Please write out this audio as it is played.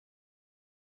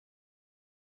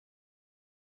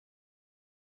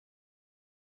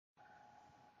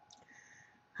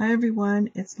Hi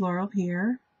everyone, it's Laurel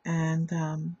here, and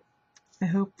I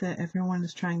hope that everyone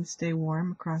is trying to stay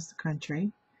warm across the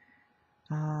country.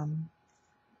 Um,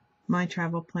 my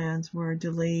travel plans were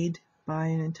delayed by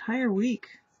an entire week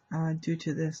due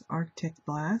to this Arctic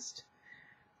blast.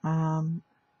 Um,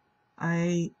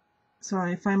 so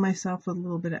I find myself with a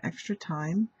little bit of extra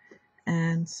time,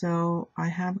 and so I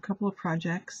have a couple of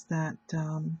projects that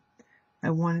I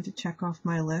wanted to check off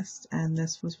my list, and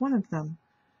this was one of them.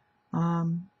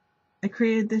 I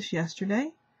created this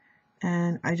yesterday,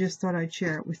 and I just thought I'd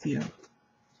share it with you.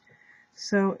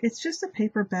 So it's just a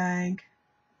paper bag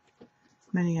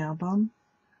mini album.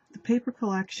 The paper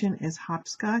collection is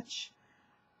Hopscotch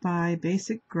by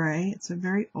Basic Gray. It's a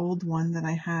very old one that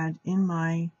I had in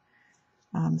my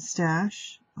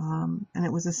stash, and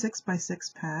it was a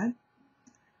 6x6 pad.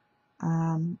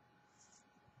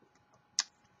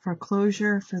 For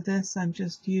closure for this, I'm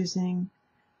just using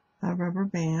a rubber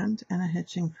band and a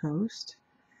hitching post,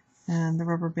 and the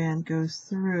rubber band goes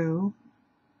through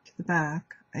to the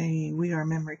back a We Are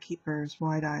Memory Keepers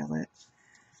wide eyelet.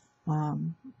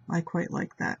 I quite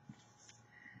like that.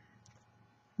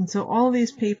 And so all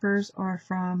these papers are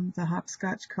from the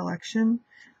Hopscotch collection.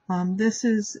 This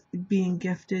is being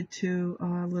gifted to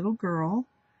a little girl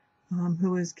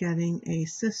who is getting a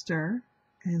sister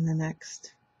in the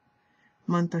next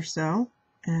month or so.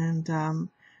 And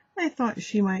I thought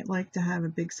she might like to have a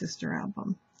big sister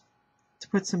album to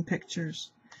put some pictures.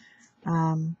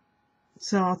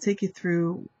 So I'll take you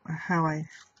through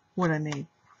what I made.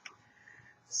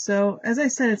 So as I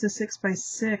said, it's a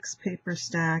 6x6 paper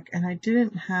stack, and I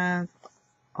didn't have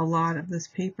a lot of this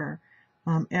paper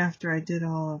after I did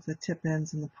all of the tip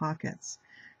ends and the pockets.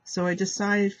 So I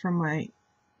decided for my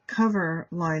cover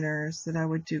liners that I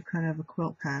would do kind of a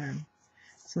quilt pattern.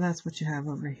 So that's what you have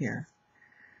over here.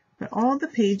 But all the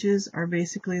pages are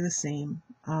basically the same.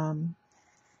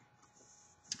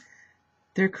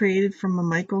 They're created from a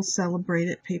Michael's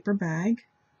Celebrated paper bag,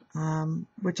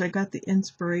 which I got the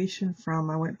inspiration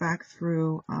from. I went back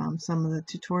through some of the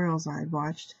tutorials I had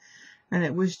watched, and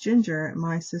it was Ginger at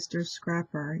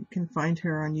MySister'sScrapper. You can find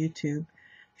her on YouTube.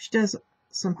 She does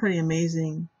some pretty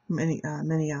amazing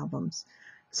mini albums.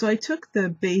 So I took the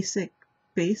basic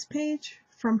base page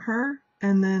from her,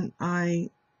 and then I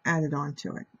added on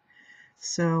to it.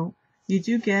 So you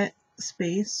do get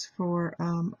space for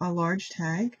a large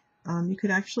tag. You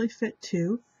could actually fit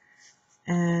two,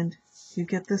 and you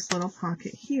get this little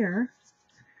pocket here,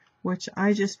 which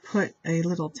I just put a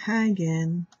little tag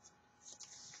in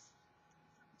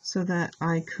so that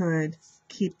I could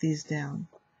keep these down.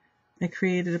 I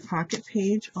created a pocket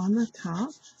page on the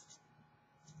top,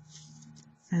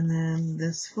 and then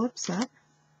this flips up,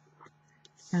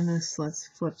 and this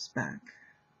flips back.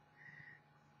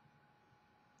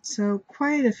 So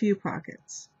quite a few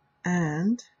pockets.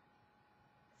 And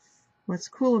what's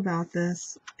cool about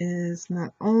this is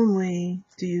not only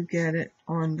do you get it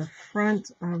on the front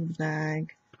of the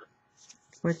bag,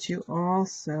 but you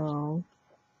also,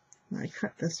 I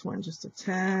cut this one just a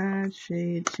tad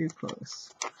shade too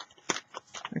close.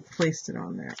 I placed it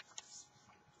on there.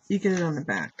 You get it on the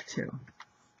back too.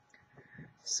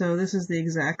 So this is the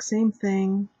exact same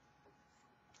thing.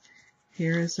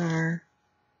 Here is our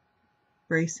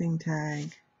bracing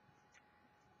tag.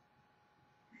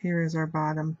 Here is our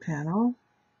bottom panel.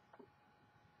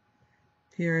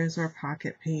 Here is our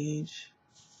pocket page.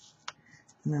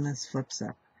 And then this flips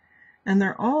up. And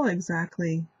they're all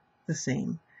exactly the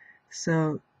same.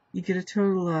 So you get a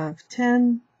total of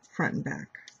 10 front and back.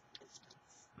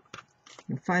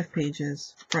 And 5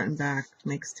 pages, front and back,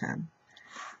 makes 10.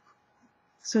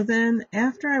 So then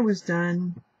after I was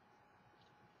done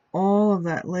all of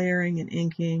that layering and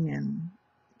inking and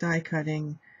die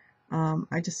cutting,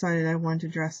 I decided I wanted to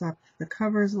dress up the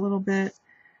covers a little bit,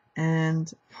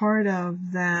 and part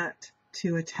of that,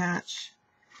 to attach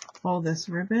all this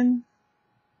ribbon,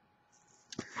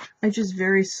 I just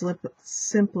very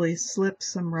simply slipped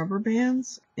some rubber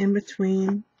bands in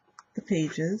between the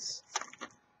pages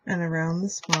and around the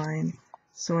spine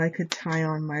so I could tie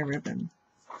on my ribbon.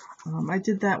 I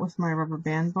did that with my rubber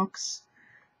band books,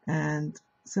 and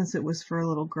since it was for a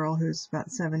little girl who's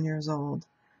about 7 years old,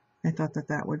 I thought that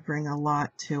that would bring a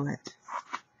lot to it.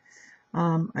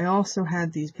 I also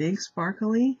had these big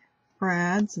sparkly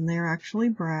brads, and they're actually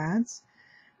brads,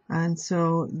 and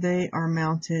so they are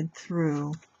mounted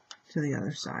through to the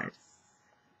other side.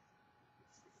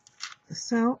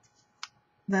 So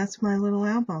that's my little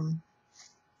album.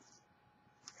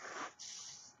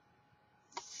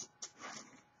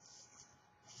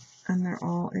 And they're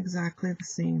all exactly the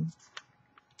same.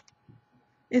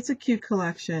 It's a cute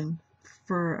collection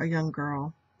for a young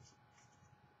girl.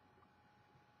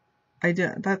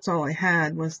 that's all I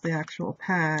had was the actual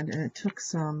pad, and it took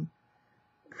some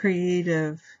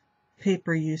creative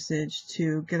paper usage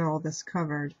to get all this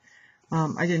covered.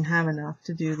 I didn't have enough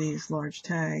to do these large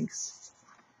tags,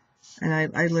 and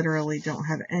I literally don't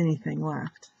have anything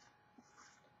left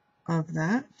of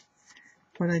that,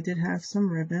 but I did have some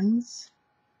ribbons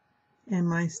in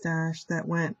my stash that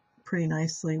went pretty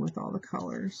nicely with all the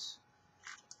colors.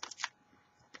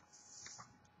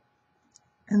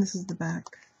 And this is the back,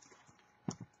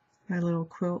 my little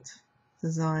quilt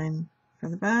design for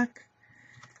the back,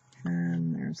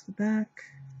 and there's the back,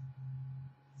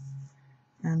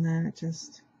 and then it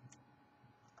just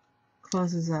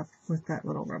closes up with that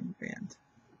little rubber band.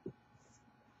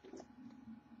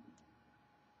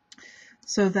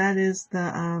 So that is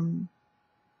the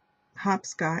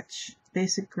Hopscotch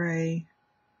Basic Gray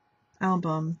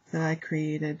album that I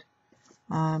created.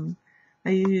 I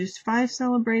used 5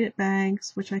 celebrated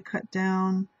bags, which I cut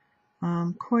down,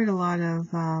 quite a lot of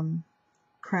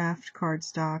craft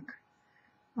cardstock,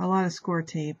 a lot of score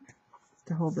tape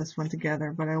to hold this one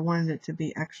together, but I wanted it to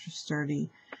be extra sturdy.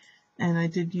 And I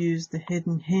did use the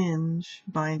hidden hinge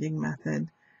binding method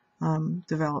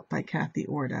developed by Kathy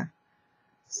Orta.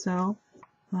 So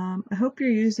I hope you're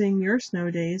using your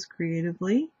snow days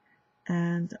creatively,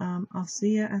 and I'll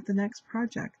see you at the next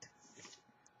project.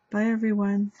 Bye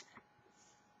everyone.